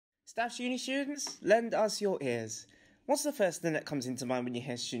Staff uni students, lend us your ears. What's the first thing that comes into mind when you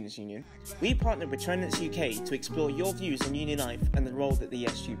hear Students' Union? We partnered with Trendence UK to explore your views on uni life and the role that the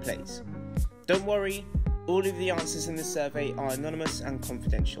SU plays. Don't worry, all of the answers in this survey are anonymous and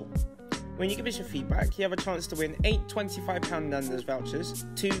confidential. When you give us your feedback, you have a chance to win 8 £25 Nando's vouchers,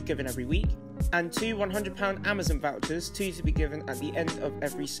 2 given every week, and 2 £100 Amazon vouchers, 2 to be given at the end of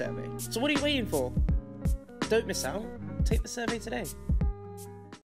every survey. So what are you waiting for? Don't miss out. Take the survey today.